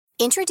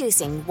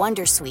Introducing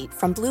Wondersuite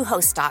from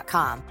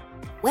Bluehost.com.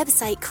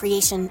 Website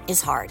creation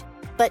is hard,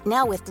 but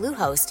now with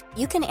Bluehost,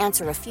 you can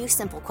answer a few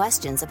simple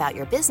questions about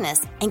your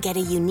business and get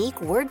a unique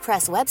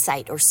WordPress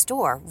website or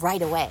store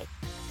right away.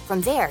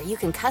 From there, you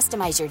can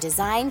customize your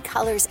design,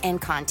 colors,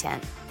 and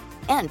content.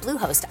 And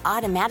Bluehost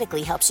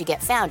automatically helps you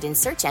get found in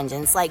search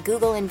engines like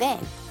Google and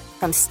Bing.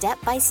 From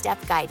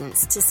step-by-step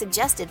guidance to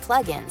suggested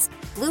plugins,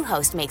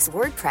 Bluehost makes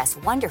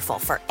WordPress wonderful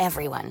for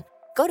everyone.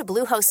 Go to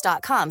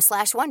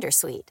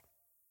bluehost.com/wondersuite.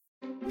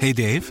 Hey,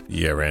 Dave.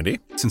 Yeah, Randy.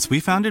 Since we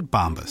founded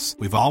Bombas,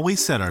 we've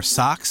always said our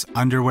socks,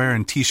 underwear,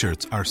 and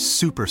T-shirts are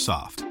super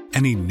soft.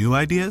 Any new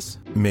ideas?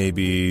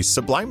 Maybe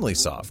sublimely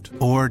soft.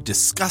 Or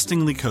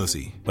disgustingly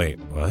cozy. Wait,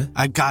 what?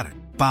 I got it.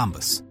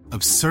 Bombas.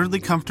 Absurdly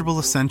comfortable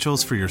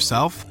essentials for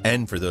yourself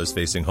and for those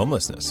facing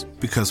homelessness.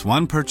 Because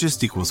one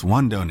purchased equals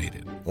one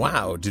donated.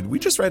 Wow, did we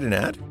just write an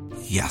ad?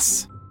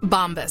 Yes.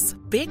 Bombas.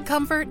 Big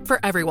comfort for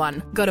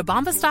everyone. Go to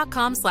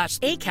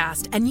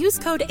bombas.com/ACAST and use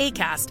code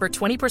ACAST for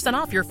 20%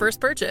 off your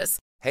first purchase.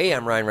 Hey,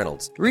 I'm Ryan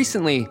Reynolds.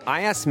 Recently,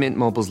 I asked Mint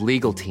Mobile's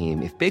legal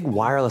team if big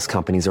wireless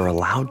companies are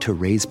allowed to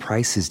raise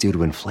prices due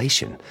to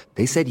inflation.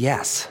 They said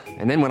yes.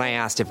 And then when I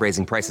asked if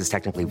raising prices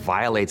technically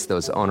violates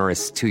those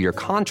onerous two-year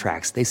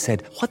contracts, they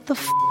said, "What the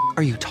f***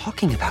 are you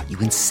talking about, you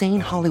insane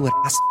Hollywood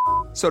ass?"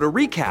 So to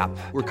recap,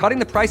 we're cutting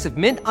the price of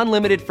Mint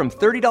Unlimited from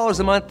 $30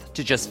 a month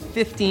to just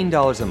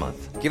 $15 a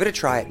month. Give it a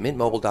try at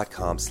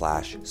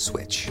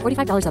mintmobile.com/switch.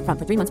 $45 up front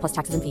for 3 months plus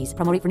taxes and fees.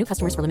 Promo rate for new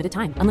customers for limited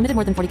time. Unlimited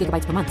more than 40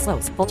 gigabytes per month.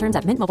 Slows full terms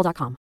at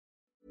mintmobile.com.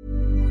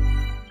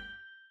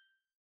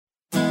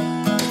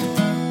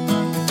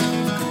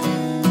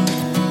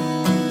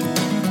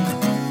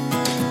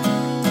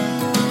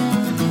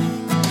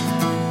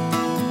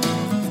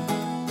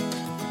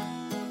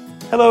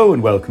 Hello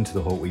and welcome to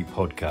the Hawk Week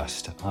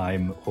podcast.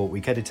 I'm Hawk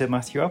Week editor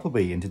Matthew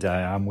Appleby, and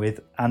today I'm with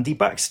Andy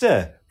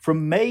Baxter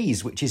from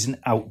Maze, which is an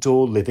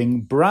outdoor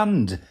living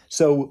brand.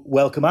 So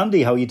welcome,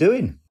 Andy. How are you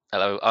doing?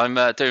 Hello, I'm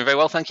doing very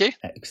well, thank you.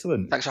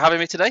 Excellent. Thanks for having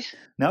me today.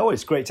 No,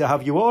 it's great to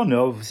have you on.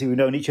 Obviously, we've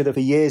known each other for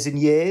years and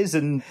years,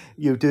 and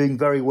you're doing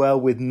very well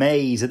with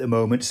Maze at the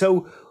moment.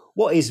 So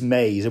what is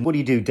Maze, and what do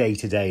you do day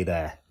to day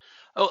there?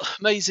 Oh,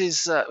 Maze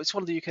is it's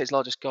one of the UK's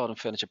largest garden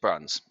furniture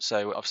brands.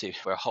 So obviously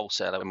we're a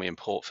wholesaler when we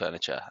import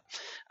furniture,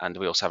 and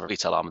we also have a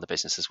retail arm of the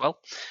business as well,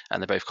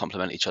 and they both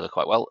complement each other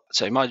quite well.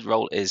 So my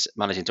role is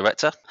managing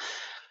director,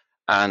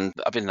 and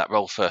I've been in that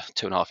role for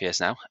 2.5 years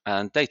now.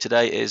 And day to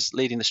day is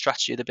leading the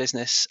strategy of the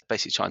business,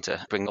 basically trying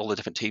to bring all the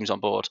different teams on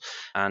board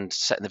and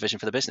setting the vision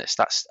for the business.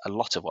 That's a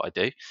lot of what I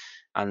do.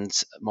 And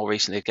more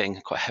recently,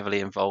 getting quite heavily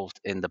involved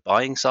in the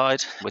buying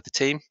side with the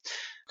team,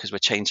 because we're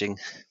changing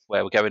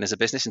where we're going as a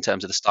business in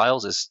terms of the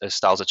styles as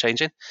styles are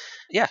changing.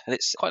 Yeah, and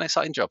it's quite an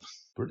exciting job.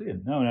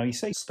 Brilliant. No, you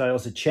say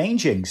styles are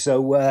changing. So,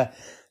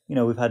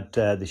 we've had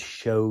the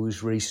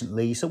shows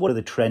recently. So what are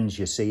the trends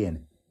you're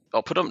seeing?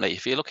 Well, predominantly,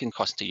 if you're looking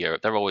across into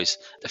Europe, they're always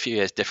a few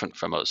years different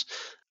from us.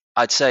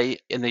 I'd say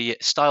in the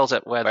styles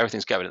at where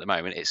everything's going at the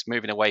moment, it's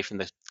moving away from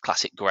the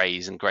classic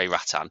greys and grey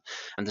rattan,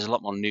 and there's a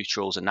lot more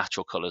neutrals and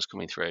natural colours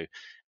coming through,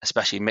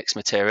 especially mixed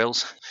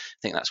materials. I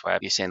think that's where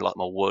you're seeing a lot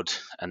more wood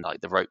and like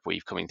the rope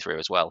weave coming through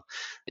as well.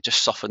 It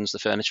just softens the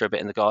furniture a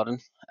bit in the garden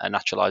and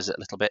naturalises it a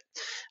little bit.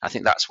 I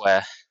think that's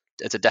where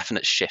there's a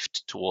definite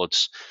shift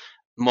towards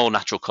more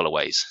natural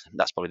colourways.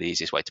 That's probably the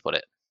easiest way to put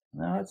it.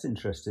 No, that's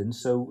interesting.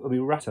 So,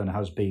 rattan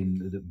has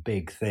been the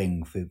big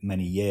thing for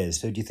many years.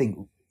 So do you think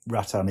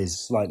rattan is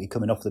slightly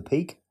coming off the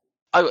peak?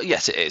 Oh,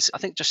 yes, it is. I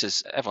think just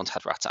as everyone's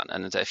had rattan,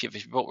 and if you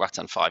bought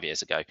rattan 5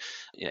 years ago,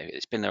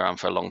 it's been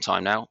around for a long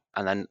time now.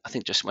 And then I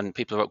think just when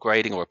people are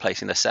upgrading or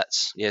replacing their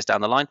sets years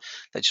down the line,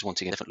 they're just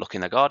wanting a different look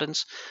in their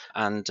gardens.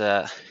 And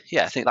I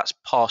think that's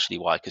partially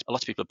why, because a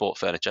lot of people have bought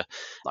furniture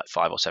like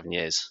 5 or 7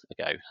 years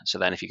ago. So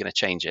then if you're going to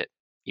change it,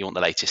 you want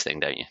the latest thing,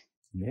 don't you?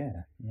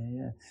 Yeah.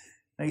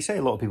 Now, you say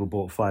a lot of people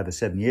bought 5 or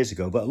 7 years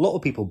ago, but a lot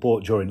of people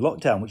bought during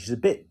lockdown, which is a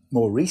bit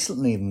more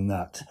recently than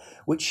that,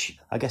 which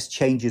I guess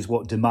changes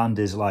what demand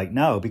is like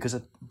now,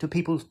 because do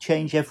people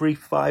change every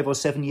 5 or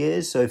 7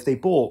 years? So if they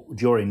bought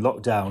during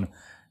lockdown,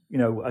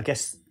 I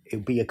guess it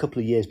would be a couple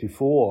of years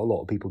before a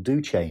lot of people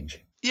do change.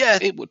 Yeah,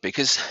 it would,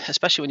 because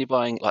especially when you're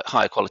buying like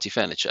higher quality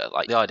furniture,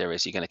 like the idea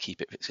is you're going to keep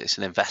it, it's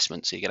an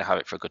investment, so you're going to have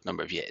it for a good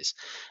number of years.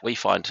 We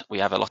find we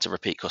have a lot of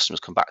repeat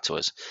customers come back to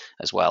us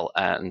as well,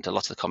 and a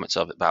lot of the comments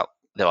are about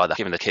they're either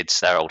giving the kids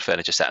their old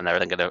furniture set and they're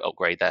then going to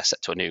upgrade their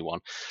set to a new one.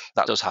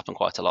 That does happen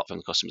quite a lot from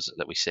the customers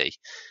that we see.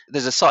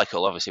 There's a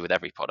cycle, obviously, with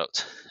every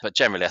product, but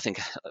generally I think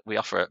we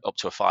offer up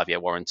to a 5-year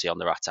warranty on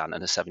the rattan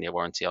and a 7-year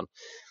warranty on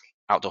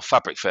outdoor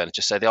fabric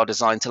furniture, so they are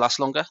designed to last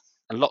longer.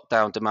 And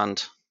lockdown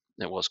demand,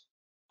 it was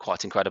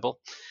quite incredible.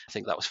 I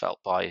think that was felt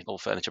by all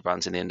furniture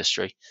brands in the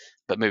industry.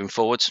 But moving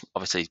forward,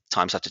 obviously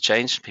times have to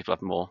change. People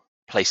have more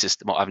places,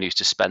 more avenues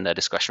to spend their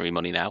discretionary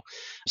money now.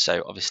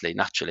 So obviously,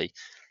 naturally,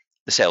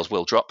 the sales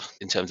will drop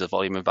in terms of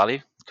volume and value,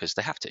 because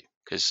they have to,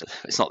 because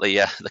it's not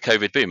the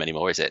COVID boom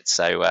anymore, is it?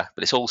 So, but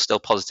it's all still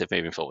positive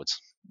moving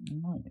forwards.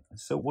 Right.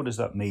 So what does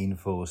that mean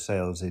for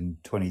sales in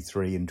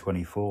 23 and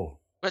 24?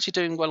 We're actually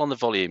doing well on the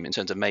volume in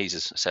terms of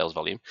Maze's sales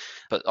volume,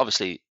 but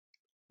obviously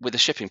with the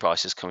shipping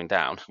prices coming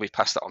down, we've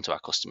passed that on to our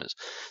customers.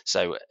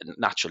 So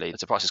naturally, as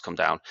the prices come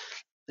down,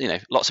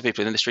 lots of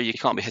people in the industry, you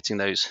can't be hitting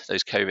those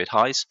COVID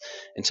highs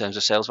in terms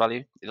of sales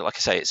value. Like I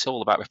say, it's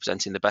all about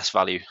representing the best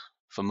value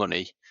for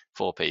money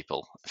for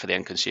people, for the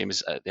end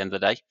consumers at the end of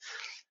the day.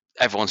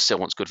 Everyone still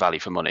wants good value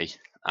for money.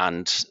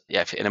 And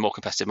if in a more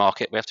competitive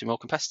market, we have to be more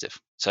competitive.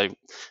 So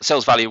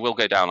sales value will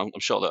go down, I'm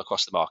sure, that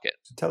across the market.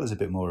 So tell us a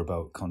bit more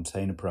about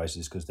container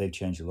prices, because they've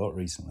changed a lot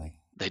recently.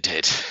 They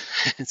did.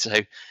 So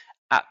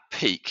at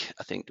peak,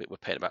 I think we're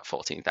paying about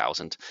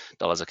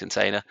 $14,000 a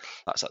container.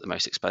 That's like the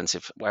most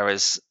expensive.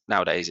 Whereas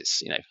nowadays,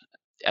 it's,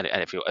 and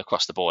if you're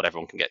across the board,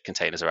 everyone can get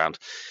containers around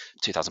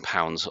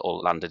 £2,000 all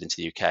landed into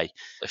the UK,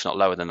 if not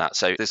lower than that.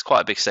 So there's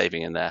quite a big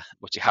saving in there,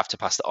 which you have to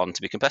pass that on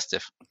to be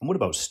competitive. And what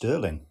about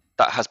sterling?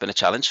 That has been a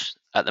challenge.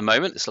 At the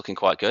moment, it's looking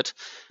quite good.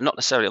 Not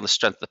necessarily on the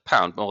strength of the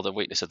pound, more the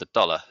weakness of the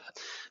dollar.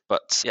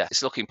 But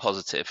it's looking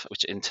positive,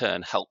 which in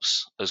turn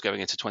helps us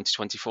going into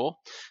 2024.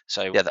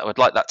 So I would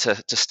like that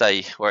to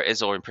stay where it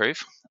is or improve,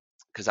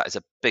 because that is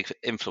a big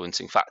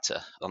influencing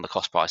factor on the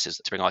cost prices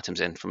to bring items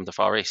in from the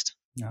Far East.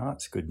 Oh,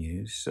 that's good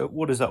news. So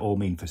what does that all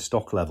mean for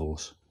stock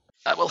levels?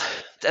 Well,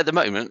 at the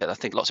moment, I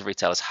think lots of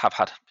retailers have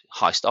had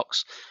high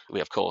stocks.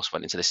 We, of course,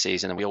 went into this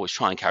season and we always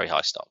try and carry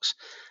high stocks.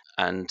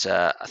 And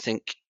I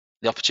think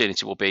the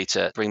opportunity will be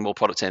to bring more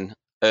product in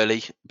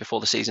early before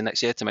the season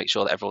next year to make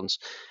sure that everyone's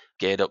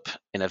geared up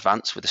in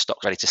advance with the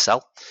stock ready to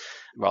sell,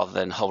 rather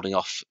than holding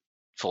off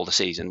for the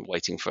season,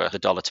 waiting for the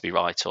dollar to be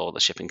right or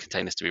the shipping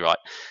containers to be right.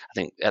 I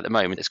think at the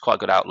moment, it's quite a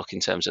good outlook in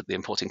terms of the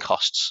importing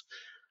costs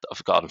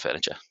of garden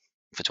furniture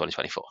for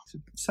 2024.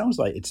 It sounds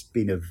like it's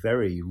been a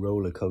very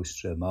roller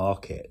coaster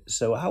market.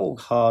 So how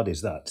hard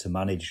is that to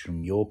manage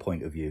from your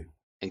point of view?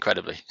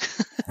 Incredibly.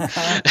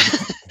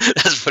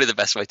 That's probably the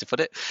best way to put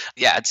it.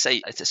 Yeah, I'd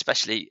say it's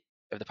especially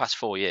over the past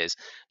 4 years.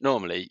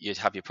 Normally, you'd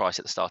have your price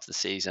at the start of the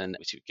season,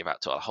 which you give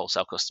out to our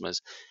wholesale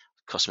customers.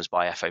 Customers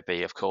buy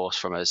FOB, of course,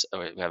 from us.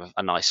 We have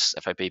a nice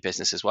FOB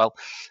business as well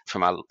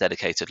from our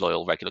dedicated,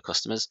 loyal, regular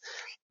customers.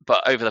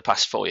 But over the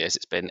past 4 years,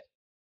 it's been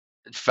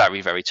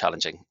very, very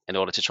challenging in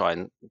order to try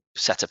and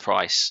set a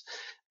price,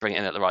 bring it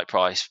in at the right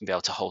price, and be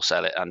able to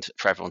wholesale it, and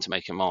for everyone to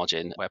make a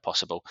margin where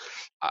possible.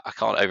 I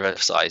can't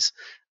overemphasize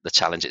the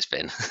challenge it's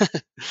been.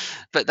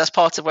 But that's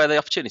part of where the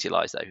opportunity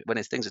lies, though.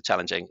 When things are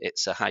challenging,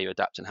 it's how you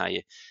adapt and how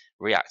you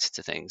react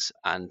to things,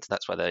 and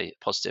that's where the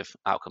positive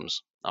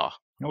outcomes are.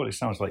 Well, it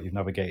sounds like you've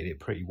navigated it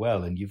pretty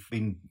well, and you've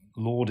been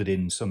lauded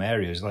in some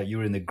areas, like you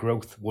were in the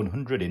Growth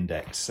 100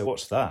 Index. So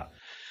what's that?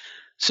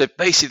 So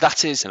basically,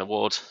 that is an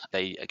award.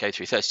 They go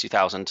through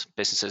 32,000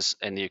 businesses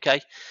in the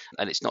UK,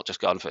 and it's not just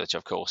garden furniture,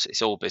 of course.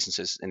 It's all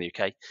businesses in the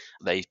UK.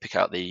 They pick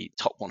out the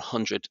top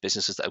 100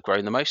 businesses that have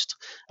grown the most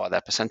by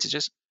their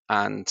percentages.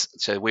 And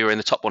so we were in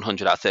the top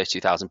 100 out of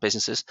 32,000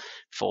 businesses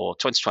for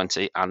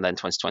 2020 and then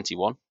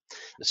 2021.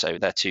 So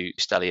they're two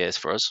stellar years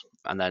for us.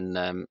 And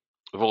then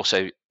we've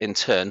also, in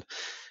turn,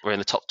 we're in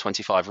the top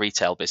 25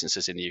 retail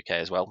businesses in the UK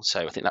as well.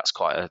 So I think that's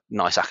quite a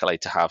nice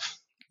accolade to have.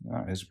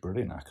 That is a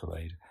brilliant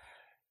accolade.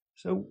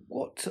 So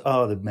what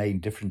are the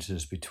main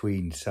differences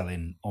between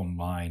selling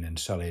online and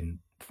selling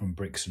from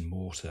bricks and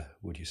mortar,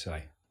 would you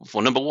say?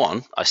 Well, number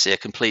one, I see a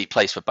complete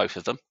place for both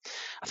of them.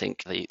 I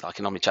think an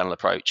omnichannel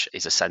approach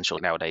is essential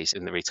nowadays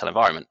in the retail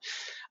environment.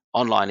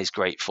 Online is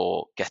great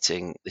for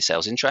getting the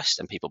sales interest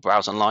and people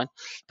browse online,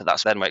 but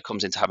that's then where it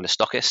comes into having a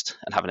stockist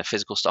and having a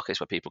physical stockist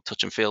where people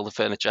touch and feel the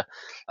furniture.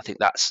 I think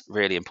that's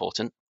really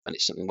important, and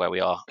it's something where we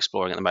are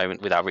exploring at the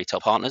moment with our retail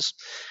partners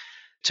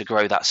to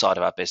grow that side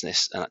of our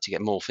business and to get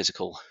more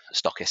physical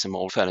stockists and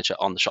more furniture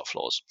on the shop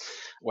floors.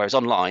 Whereas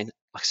online,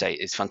 like I say,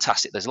 it's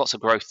fantastic. There's lots of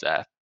growth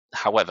there.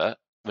 However,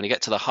 when you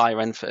get to the higher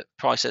end for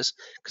prices,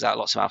 because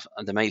lots of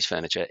the Maze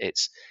furniture,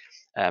 it's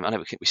I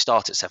know we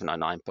start at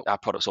 $799, but our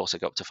products also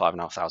go up to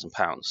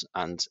 £5,500.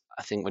 And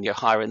I think when you're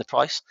higher in the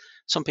price,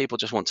 some people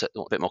just want a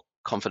bit more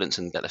confidence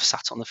and that they've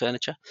sat on the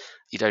furniture.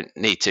 You don't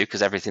need to,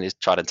 because everything is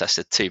tried and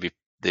tested to be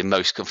the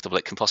most comfortable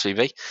it can possibly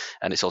be,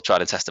 and it's all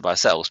tried and tested by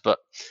ourselves. But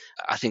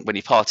I think when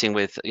you're parting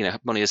with,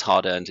 money is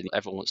hard earned, and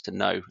everyone wants to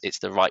know it's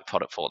the right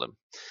product for them.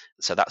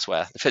 So that's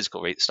where the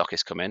physical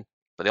stockists come in.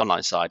 But the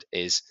online side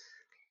is,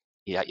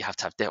 you have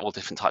to have all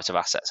different types of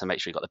assets and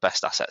make sure you've got the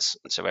best assets,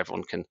 so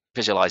everyone can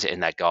visualize it in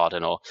their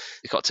garden, or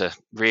you've got to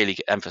really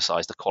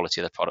emphasize the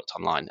quality of the product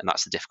online, and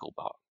that's the difficult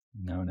part.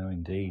 No,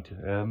 indeed.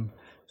 So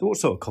what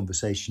sort of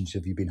conversations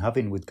have you been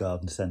having with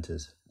garden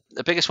centres?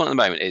 The biggest one at the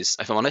moment is,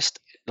 if I'm honest,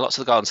 lots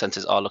of the garden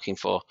centres are looking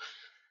for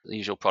the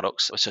usual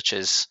products, such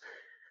as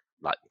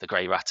like the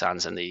grey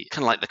rattans and the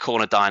kind of like the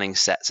corner dining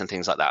sets and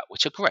things like that,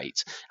 which are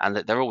great, and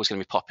that they're always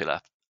going to be popular.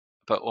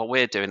 But what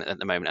we're doing at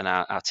the moment, and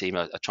our team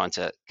are trying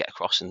to get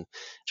across and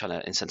trying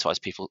to incentivize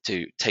people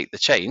to take the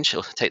change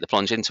or take the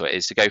plunge into it,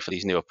 is to go for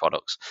these newer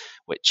products,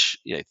 which,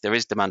 there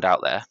is demand out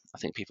there. I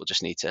think people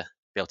just need to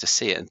be able to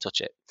see it and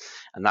touch it.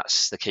 And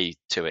that's the key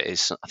to it.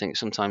 Is I think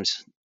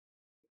sometimes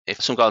if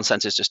some garden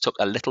centres just took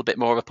a little bit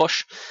more of a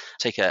push,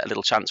 take a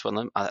little chance on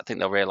them, I think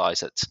they'll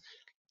realise that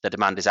the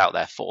demand is out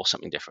there for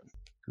something different.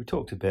 We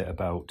talked a bit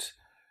about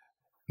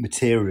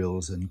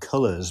materials and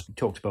colours. We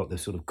talked about the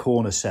sort of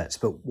corner sets,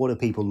 but what are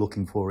people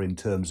looking for in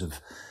terms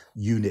of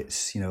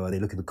units? You know, are they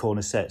looking for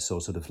corner sets or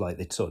sort of like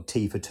the sort of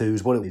T for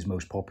twos? What is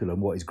most popular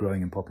and what is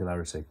growing in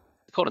popularity?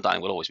 Corner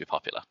dining will always be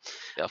popular.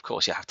 Of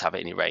course, you have to have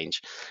it in your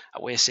range.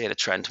 We're seeing a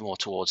trend more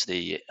towards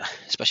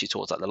especially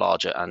towards like the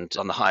larger and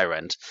on the higher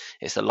end,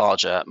 it's the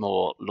larger,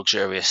 more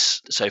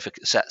luxurious sofa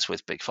sets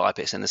with big fire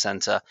pits in the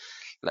centre.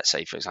 Let's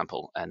say, for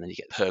example, and then you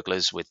get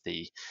pergolas with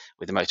the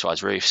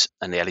motorised roofs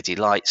and the LED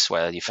lights,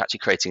 where you're actually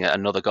creating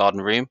another garden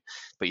room,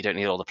 but you don't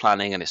need all the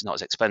planning and it's not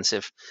as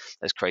expensive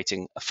as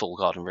creating a full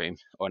garden room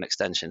or an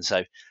extension.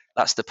 So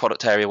that's the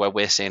product area where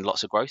we're seeing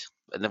lots of growth,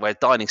 and where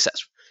dining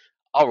sets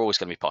are always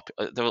going to be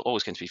popular. There are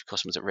always going to be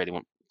customers that really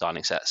want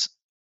dining sets.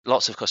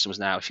 Lots of customers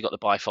now, if you've got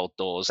the bifold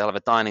doors, they'll have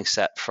a dining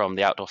set from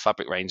the outdoor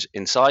fabric range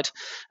inside,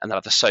 and they'll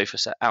have the sofa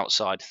set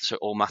outside, so it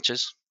all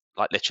matches.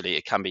 Like literally,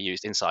 it can be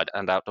used inside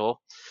and outdoor,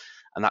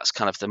 and that's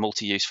kind of the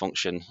multi-use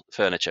function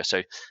furniture.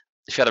 So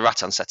if you had a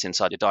rattan set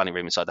inside your dining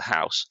room inside the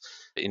house,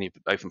 in your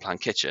open plan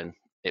kitchen,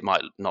 it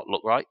might not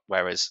look right,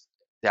 whereas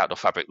the outdoor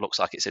fabric looks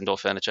like it's indoor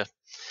furniture,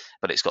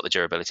 but it's got the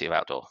durability of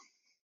outdoor.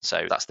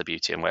 So that's the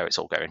beauty and where it's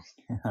all going.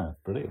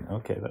 Brilliant.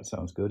 Okay, that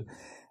sounds good.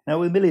 Now,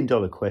 the $1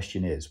 million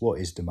question is, what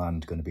is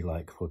demand going to be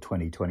like for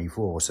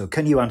 2024? So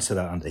can you answer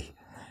that, Andy?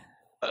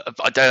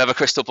 I don't have a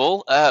crystal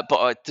ball, but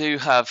I do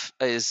have,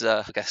 I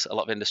guess, a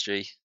lot of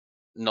industry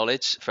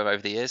knowledge from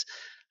over the years.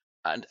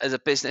 And as a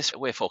business,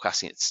 we're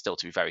forecasting it still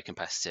to be very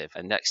competitive.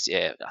 And next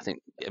year, I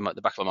think in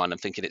the back of my mind, I'm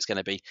thinking it's going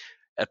to be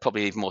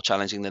probably even more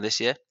challenging than this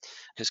year,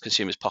 because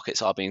consumers'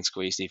 pockets are being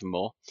squeezed even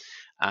more.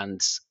 And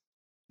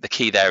the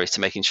key there is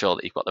to making sure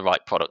that you've got the right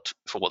product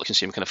for what the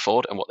consumer can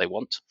afford and what they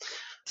want.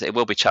 So it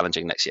will be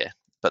challenging next year.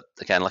 But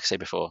again, like I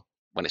said before,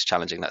 when it's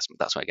challenging,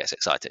 that's when it gets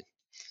exciting.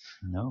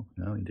 No,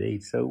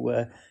 indeed. So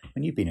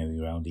when you've been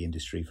around the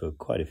industry for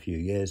quite a few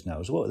years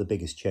now, so what are the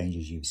biggest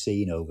changes you've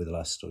seen over the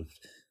last sort of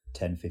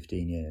 10,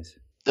 15 years?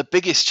 The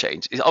biggest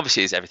change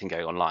is everything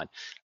going online.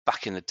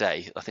 Back in the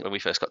day, I think when we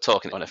first got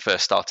talking, when I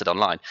first started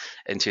online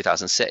in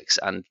 2006,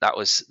 and that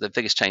was the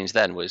biggest change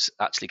then, was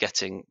actually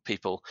getting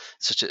people,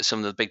 such as some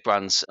of the big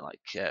brands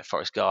like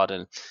Forest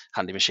Garden,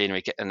 Handy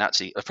Machinery, and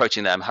actually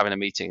approaching them, having a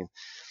meeting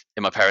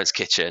in my parents'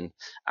 kitchen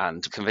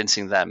and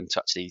convincing them to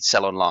actually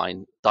sell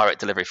online, direct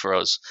delivery for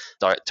us,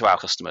 direct to our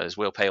customers.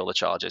 We'll pay all the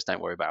charges,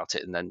 don't worry about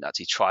it. And then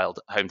actually trialed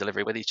home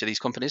delivery with each of these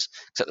companies,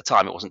 because at the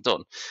time it wasn't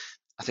done.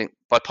 I think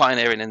by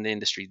pioneering in the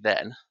industry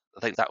then, I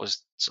think that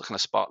was kind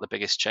of sparked the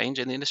biggest change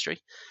in the industry,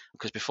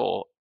 because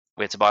before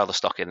we had to buy all the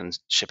stock in and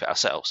ship it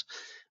ourselves.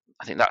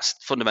 I think that's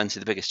fundamentally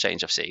the biggest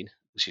change I've seen,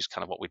 which is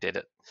kind of what we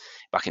did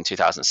back in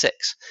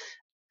 2006.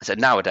 I said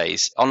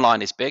nowadays,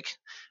 online is big,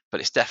 but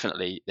it's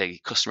definitely the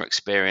customer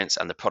experience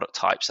and the product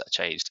types that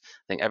changed.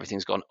 I think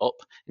everything's gone up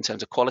in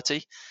terms of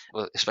quality,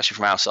 especially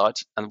from our side,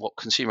 and what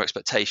consumer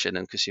expectation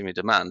and consumer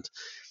demand.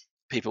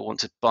 People want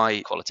to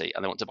buy quality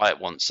and they want to buy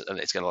it once, and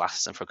it's going to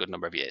last them for a good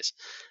number of years.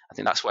 I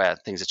think that's where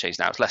things have changed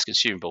now. It's less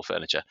consumable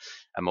furniture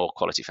and more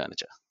quality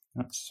furniture.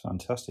 That's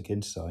fantastic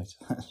insight.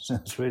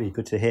 It's really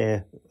good to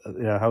hear,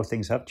 how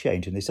things have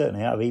changed, and they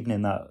certainly have, even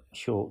in that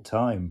short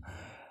time.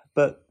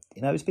 But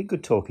it's been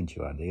good talking to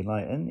you, Andy.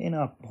 And in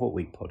our Hawk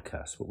Week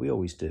podcast, what we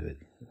always do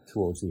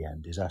towards the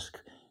end is ask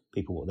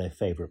people what their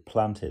favourite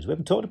plant is. We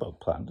haven't talked about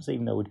plants,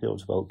 even though we've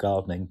talked about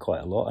gardening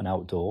quite a lot and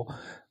outdoor.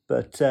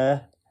 But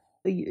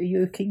are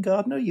you a keen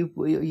gardener? Are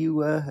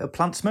you a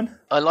plantsman?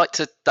 I like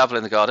to dabble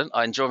in the garden.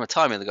 I enjoy my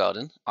time in the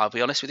garden. I'll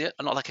be honest with you.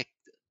 I'm not like a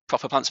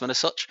proper plantsman as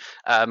such.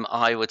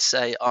 I would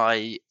say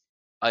I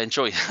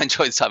enjoy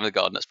the time in the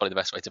garden. That's probably the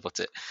best way to put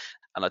it.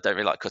 And I don't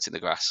really like cutting the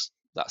grass.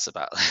 That's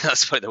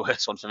probably the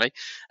worst one for me.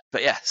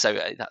 But yeah, so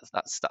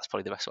that's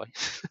probably the best way.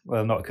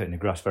 Well, not cutting the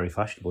grass very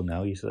fashionable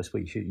now. So that's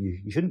what you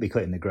shouldn't be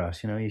cutting the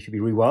grass. You should be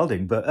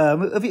rewilding. But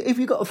have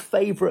you got a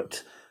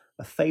favourite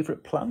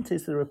plant?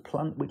 Is there a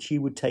plant which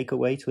you would take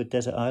away to a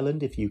desert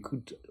island if you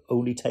could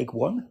only take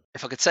one?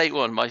 If I could take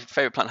one, my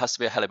favourite plant has to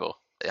be a hellebore.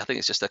 I think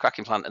it's just a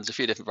cracking plant, and there's a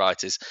few different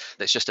varieties.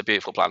 It's just a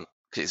beautiful plant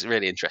because it's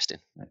really interesting.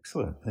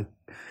 Excellent.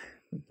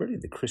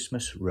 Brilliant. The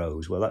Christmas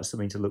rose. Well, that's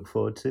something to look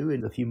forward to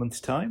in a few months'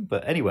 time.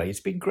 But anyway, it's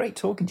been great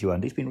talking to you,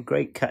 Andy. It's been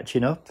great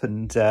catching up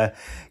and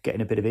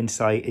getting a bit of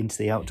insight into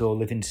the outdoor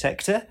living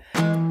sector.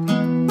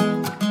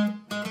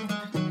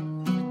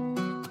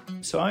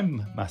 So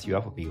I'm Matthew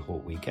Appleby,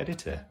 Hawk Week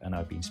editor, and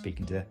I've been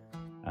speaking to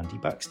Andy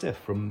Baxter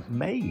from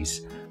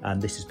Maze.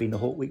 And this has been the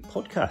Hawk Week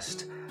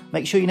podcast.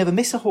 Make sure you never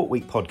miss a Hawk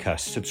Week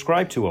podcast.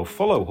 Subscribe to or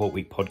follow Hawk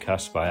Week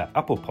podcasts via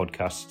Apple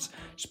Podcasts,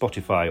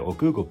 Spotify or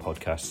Google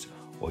Podcasts,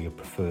 or your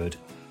preferred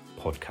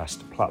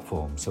podcast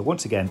platform. So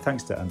once again,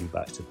 thanks to Andy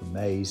Baxter from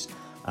Maze,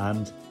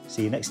 and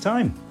see you next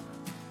time.